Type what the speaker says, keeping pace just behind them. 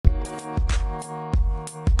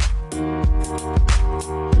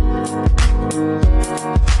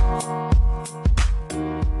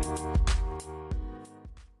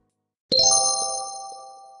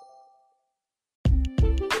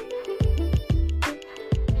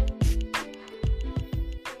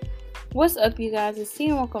What's up, you guys? It's T,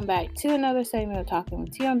 and welcome back to another segment of Talking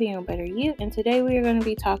with T on Being a Better You. And today we are going to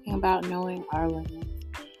be talking about knowing our limits.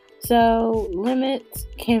 So, limits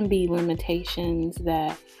can be limitations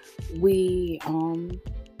that we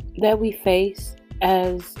face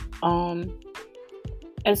as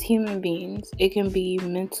human beings. It can be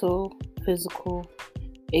mental, physical.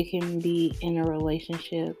 It can be in a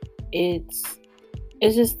relationship. It's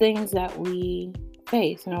just things that we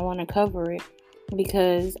face, and I want to cover it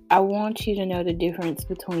because I want you to know the difference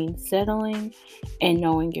between settling and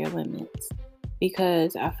knowing your limits,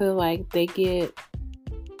 because I feel like they get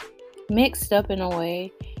mixed up in a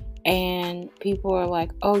way, and people are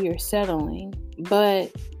like, oh, you're settling,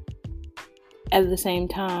 but at the same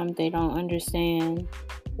time they don't understand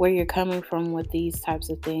where you're coming from with these types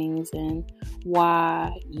of things and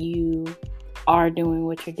why you are doing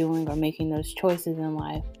what you're doing or making those choices in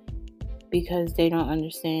life, because they don't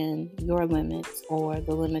understand your limits or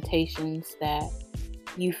the limitations that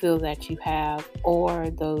you feel that you have, or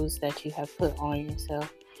those that you have put on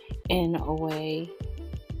yourself in a way.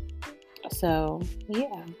 So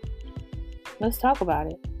yeah, let's talk about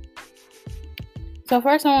it. So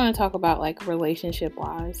first I want to talk about like relationship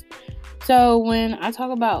wise. So when I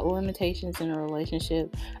talk about limitations in a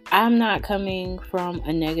relationship, I'm not coming from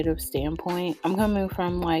a negative standpoint. I'm coming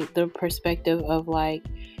from like the perspective of like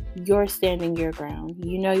you're standing your ground.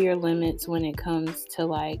 You know your limits when it comes to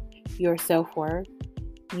like your self-worth.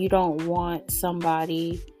 You don't want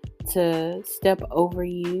somebody to step over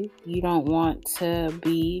you. You don't want to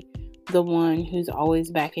be the one who's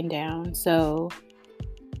always backing down. So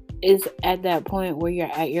it's at that point where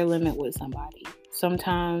you're at your limit with somebody.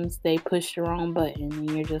 Sometimes they push the wrong button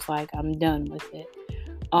and you're just like, I'm done with it.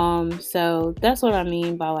 So that's what I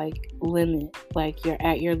mean by like limit. Like you're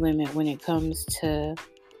at your limit when it comes to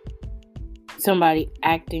somebody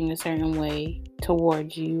acting a certain way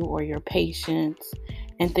towards you or your patience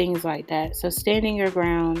and things like that. So standing your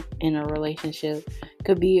ground in a relationship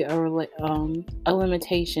could be a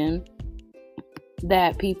limitation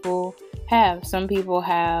that people have. Some people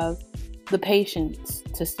have the patience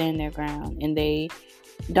to stand their ground and they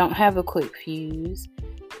don't have a quick fuse.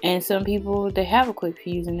 And some people, they have a quick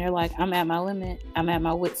fuse and they're like, I'm at my limit. I'm at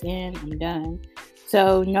my wit's end. I'm done.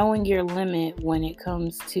 So knowing your limit when it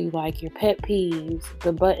comes to like your pet peeves,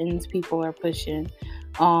 the buttons people are pushing,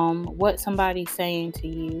 what somebody's saying to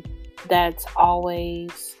you, that's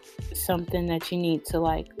always something that you need to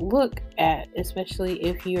like look at, especially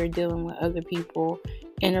if you're dealing with other people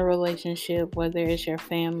in a relationship, whether it's your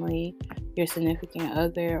family, your significant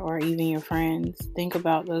other, or even your friends. Think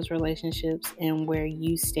about those relationships and where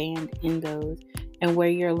you stand in those and where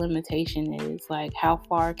your limitation is. Like how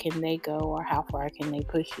far can they go or how far can they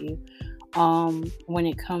push you when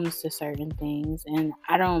it comes to certain things. And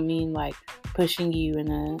I don't mean like pushing you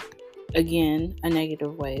in a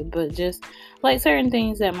negative way, but just like certain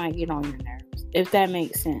things that might get on your nerves, if that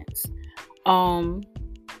makes sense.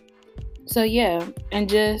 So yeah, and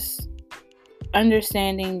just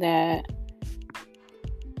understanding that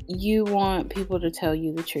you want people to tell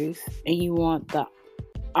you the truth and you want the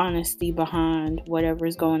honesty behind whatever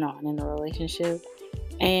is going on in a relationship.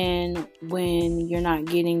 And when you're not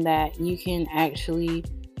getting that, you can actually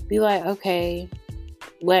be like, okay,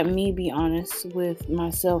 let me be honest with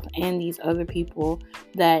myself and these other people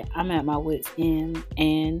that I'm at my wit's end.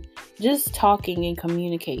 And just talking and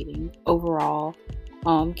communicating overall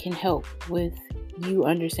can help with you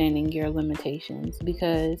understanding your limitations,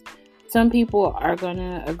 because some people are going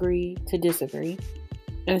to agree to disagree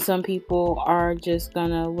and some people are just going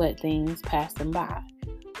to let things pass them by.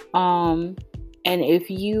 And if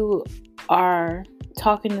you are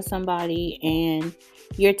talking to somebody and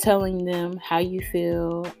you're telling them how you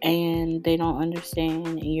feel and they don't understand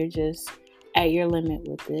and you're just at your limit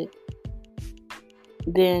with it,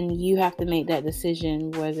 then you have to make that decision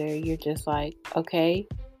whether you're just like, okay,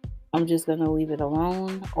 I'm just going to leave it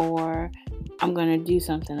alone, or I'm going to do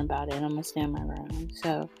something about it and I'm going to stand my ground.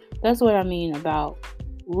 So that's what I mean about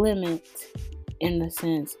limits in the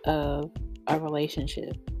sense of a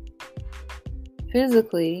relationship.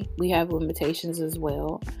 Physically, we have limitations as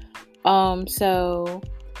well. So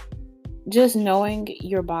just knowing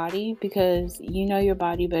your body, because you know your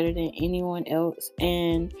body better than anyone else,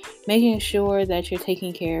 and making sure that you're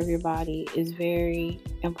taking care of your body is very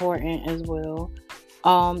important as well.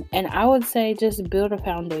 And I would say just build a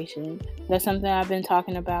foundation. That's something I've been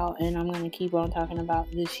talking about and I'm going to keep on talking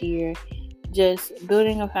about this year. Just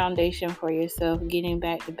building a foundation for yourself, getting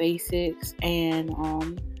back to basics, and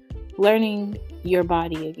learning your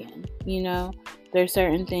body again. You know, there's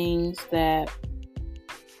certain things that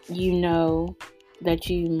you know that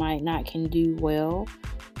you might not can do well,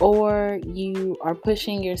 or you are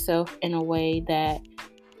pushing yourself in a way that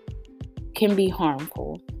can be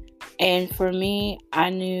harmful. And for me, I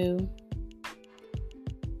knew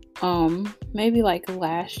maybe like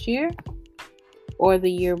last year or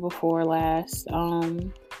the year before last,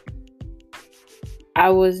 I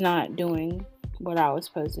was not doing what I was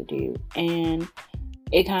supposed to do, and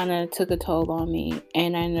it kind of took a toll on me,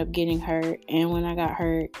 and I ended up getting hurt. And when I got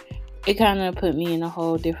hurt, it kind of put me in a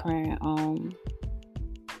whole different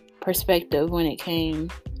perspective when it came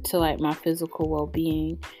to like my physical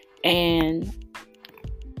well-being. And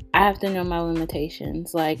I have to know my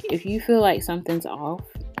limitations. Like, if you feel like something's off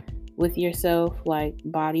with yourself, like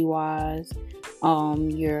body wise,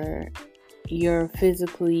 you're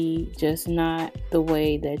physically just not the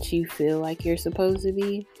way that you feel like you're supposed to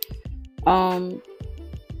be,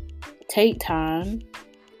 take time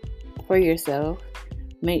for yourself.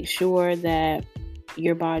 Make sure that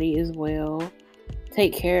your body is well.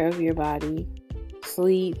 Take care of your body.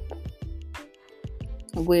 Sleep,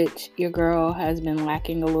 which your girl has been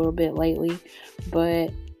lacking a little bit lately,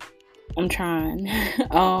 but I'm trying.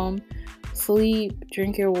 Sleep,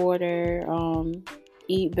 drink your water,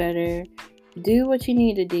 eat better. Do what you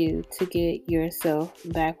need to do to get yourself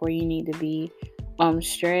back where you need to be.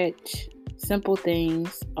 Stretch, simple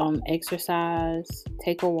things, exercise,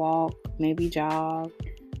 take a walk, maybe jog.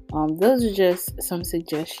 Those are just some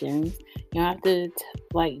suggestions. You don't have to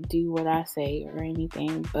do what I say or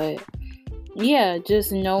anything, but yeah,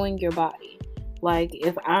 just knowing your body. Like,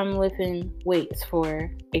 if I'm lifting weights,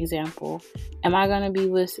 for example, am I gonna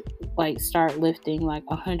be start lifting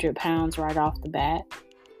 100 pounds right off the bat?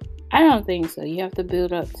 I don't think so. You have to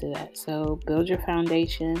build up to that. So build your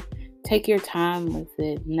foundation. Take your time with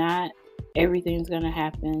it. Not everything's gonna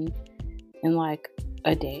happen in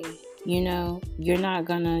a day. You're not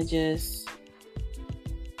gonna just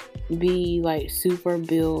be super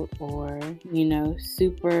built or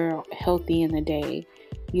super healthy in a day.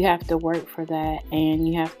 You have to work for that, and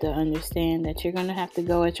you have to understand that you're gonna have to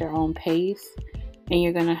go at your own pace, and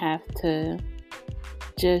you're gonna have to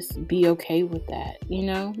just be okay with that.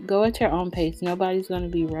 Go at your own pace. Nobody's gonna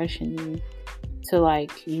be rushing you to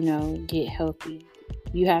get healthy.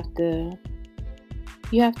 You have to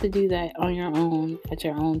do that on your own, at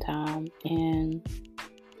your own time, and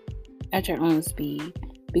at your own speed,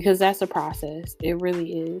 because that's a process. It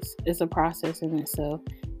really is. It's a process in itself,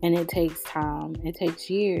 and it takes time. It takes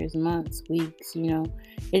years, months, weeks.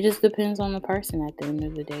 It just depends on the person at the end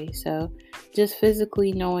of the day. So just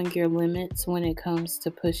physically knowing your limits when it comes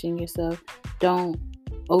to pushing yourself. Don't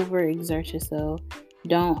overexert yourself.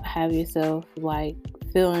 Don't have yourself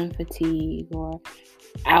feeling fatigue or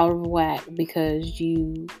out of whack because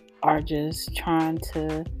you are just trying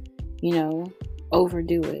to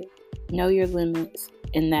overdo it. Know your limits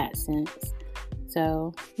in that sense.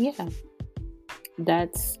 So yeah,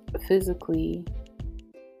 that's physically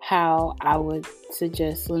how I would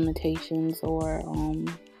suggest limitations, or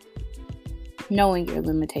knowing your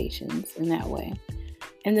limitations in that way.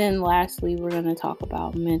 And then lastly, we're going to talk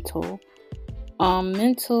about mental.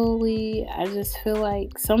 Mentally, I just feel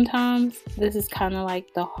like sometimes this is kind of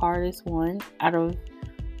the hardest one out of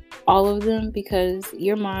all of them, because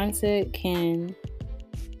your mindset can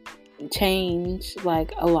change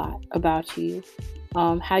a lot about you.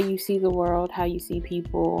 How you see the world, how you see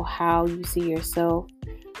people, how you see yourself,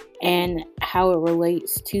 and how it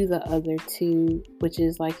relates to the other two, which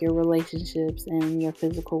is your relationships and your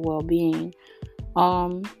physical well-being.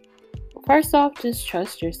 First off, just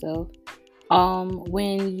trust yourself.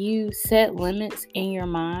 When you set limits in your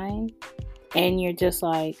mind and you're just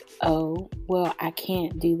oh, well, I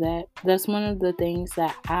can't do that. That's one of the things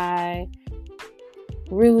that I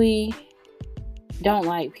really don't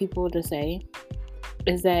like people to say,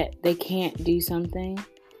 is that they can't do something.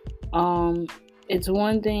 It's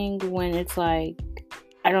one thing when it's I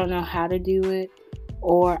don't know how to do it,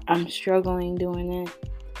 or I'm struggling doing it,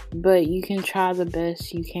 but you can try the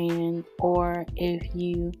best you can. Or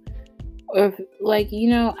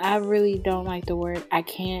I really don't like the word I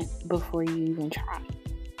can't before you even try.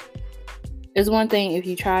 It's one thing if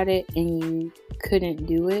you tried it and you couldn't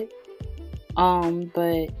do it,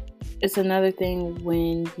 but it's another thing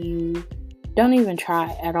when you don't even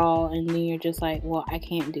try at all, and then you're just well, I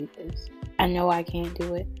can't do this. I know I can't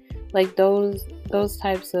do it. Those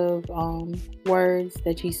types of words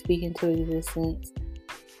that you speak into existence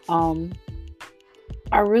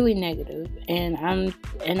are really negative, and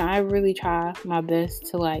I really try my best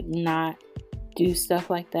to not do stuff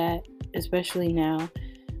like that, especially now,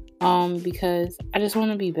 because I just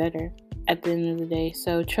want to be better at the end of the day.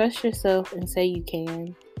 So trust yourself and say you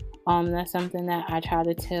can. That's something that I try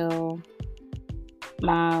to tell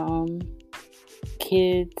my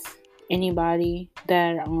kids, anybody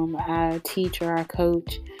that I teach or I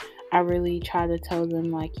coach, I really try to tell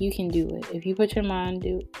them, like, you can do it. If you put your mind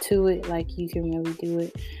to it, like, you can really do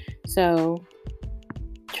it. So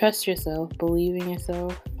trust yourself, believe in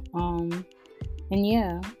yourself, and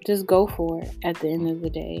yeah, just go for it at the end of the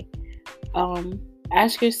day.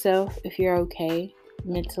 Ask yourself if you're okay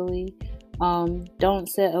mentally. Don't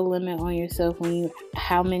set a limit on yourself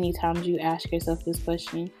how many times you ask yourself this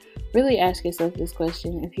question. Really ask yourself this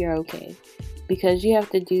question if you're okay, because you have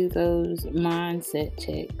to do those mindset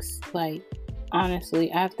checks. Like,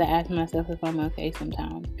 honestly, I have to ask myself if I'm okay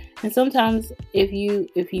sometimes. And sometimes if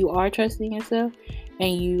you are trusting yourself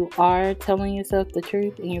and you are telling yourself the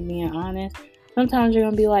truth and you're being honest, sometimes you're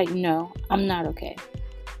going to be like, no, I'm not okay.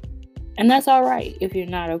 And that's all right if you're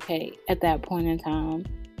not okay at that point in time.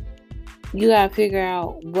 You got to figure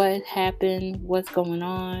out what happened, what's going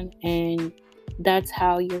on, and that's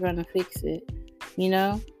how you're going to fix it.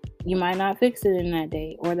 You might not fix it in that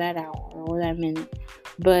day or that hour or that minute,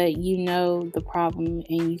 but you know the problem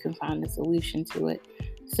and you can find a solution to it.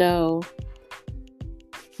 So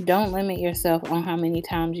don't limit yourself on how many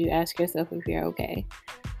times you ask yourself if you're okay.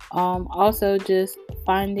 Also, just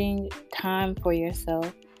finding time for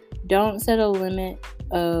yourself. Don't set a limit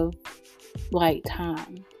of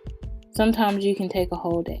time. Sometimes you can take a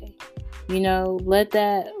whole day. Let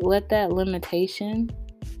that limitation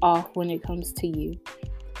off when it comes to you.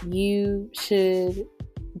 You should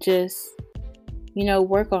just,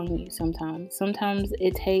 work on you sometimes. Sometimes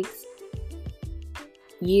it takes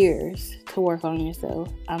years to work on yourself.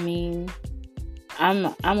 I mean, I'm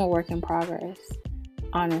a work in progress,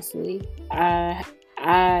 honestly.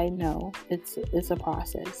 I know it's a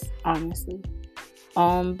process, honestly.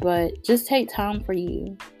 But just take time for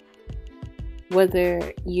you.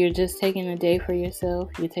 Whether you're just taking a day for yourself,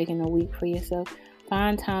 you're taking a week for yourself,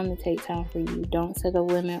 find time to take time for you. Don't set a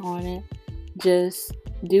limit on it. Just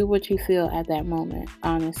do what you feel at that moment,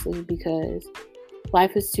 honestly, because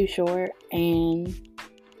life is too short and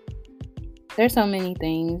there's so many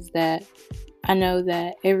things that I know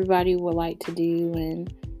that everybody would like to do,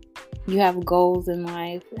 and you have goals in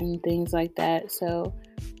life and things like that. So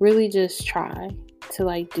really just try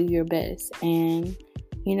to do your best and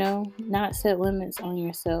not set limits on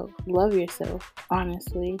yourself. Love yourself,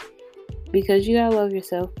 honestly, because you gotta love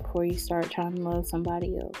yourself before you start trying to love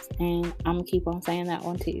somebody else. And I'm gonna keep on saying that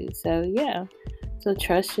one too. So yeah, so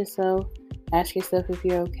trust yourself, ask yourself if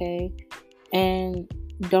you're okay, and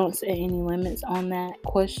don't set any limits on that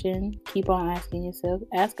question. Keep on asking yourself.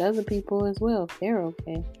 Ask other people as well if they're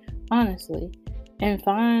okay, honestly, and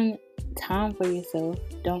find time for yourself.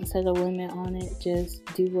 Don't set a limit on it. Just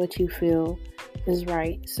do what you feel is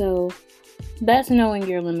right. So that's knowing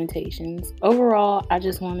your limitations. Overall, I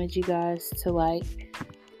just wanted you guys to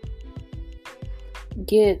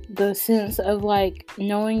get the sense of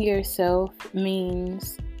knowing yourself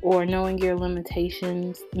means, or knowing your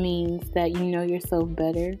limitations means that you know yourself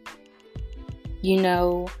better. You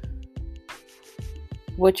know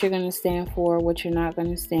what you're going to stand for, what you're not going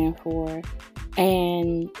to stand for,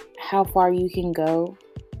 and how far you can go.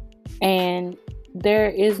 And there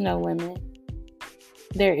is no limit.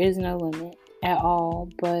 There is no limit at all,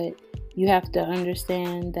 but you have to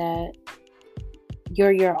understand that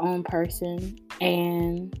you're your own person,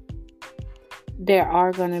 and there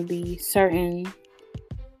are going to be certain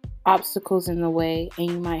obstacles in the way,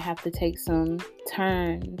 and you might have to take some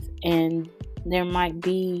turns, and there might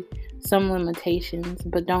be some limitations,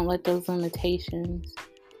 but don't let those limitations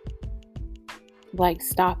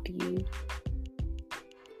stop you,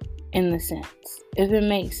 in the sense, if it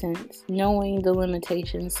makes sense, knowing the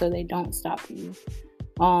limitations so they don't stop you.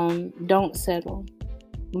 Don't settle.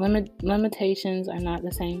 Limitations are not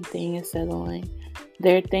the same thing as settling.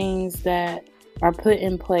 They're things that are put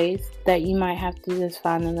in place that you might have to just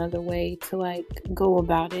find another way to go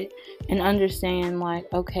about it, and understand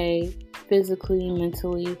okay, physically,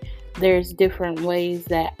 mentally, there's different ways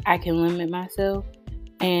that I can limit myself,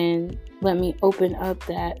 and let me open up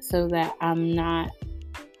that so that I'm not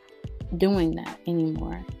doing that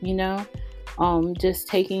anymore. Just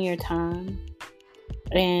taking your time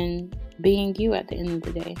and being you at the end of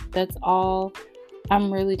the day. That's all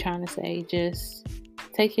I'm really trying to say. Just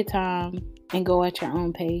take your time and go at your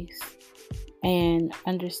own pace, and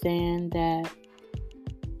understand that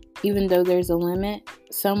even though there's a limit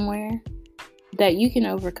somewhere, that you can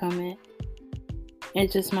overcome it.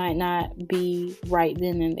 It just might not be right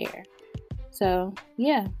then and there. So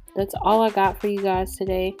yeah, that's all I got for you guys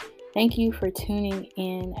today. Thank you for tuning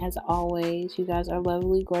in as always. You guys are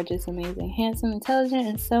lovely, gorgeous, amazing, handsome, intelligent,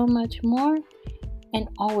 and so much more. And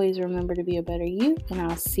always remember to be a better you, and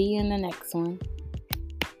I'll see you in the next one.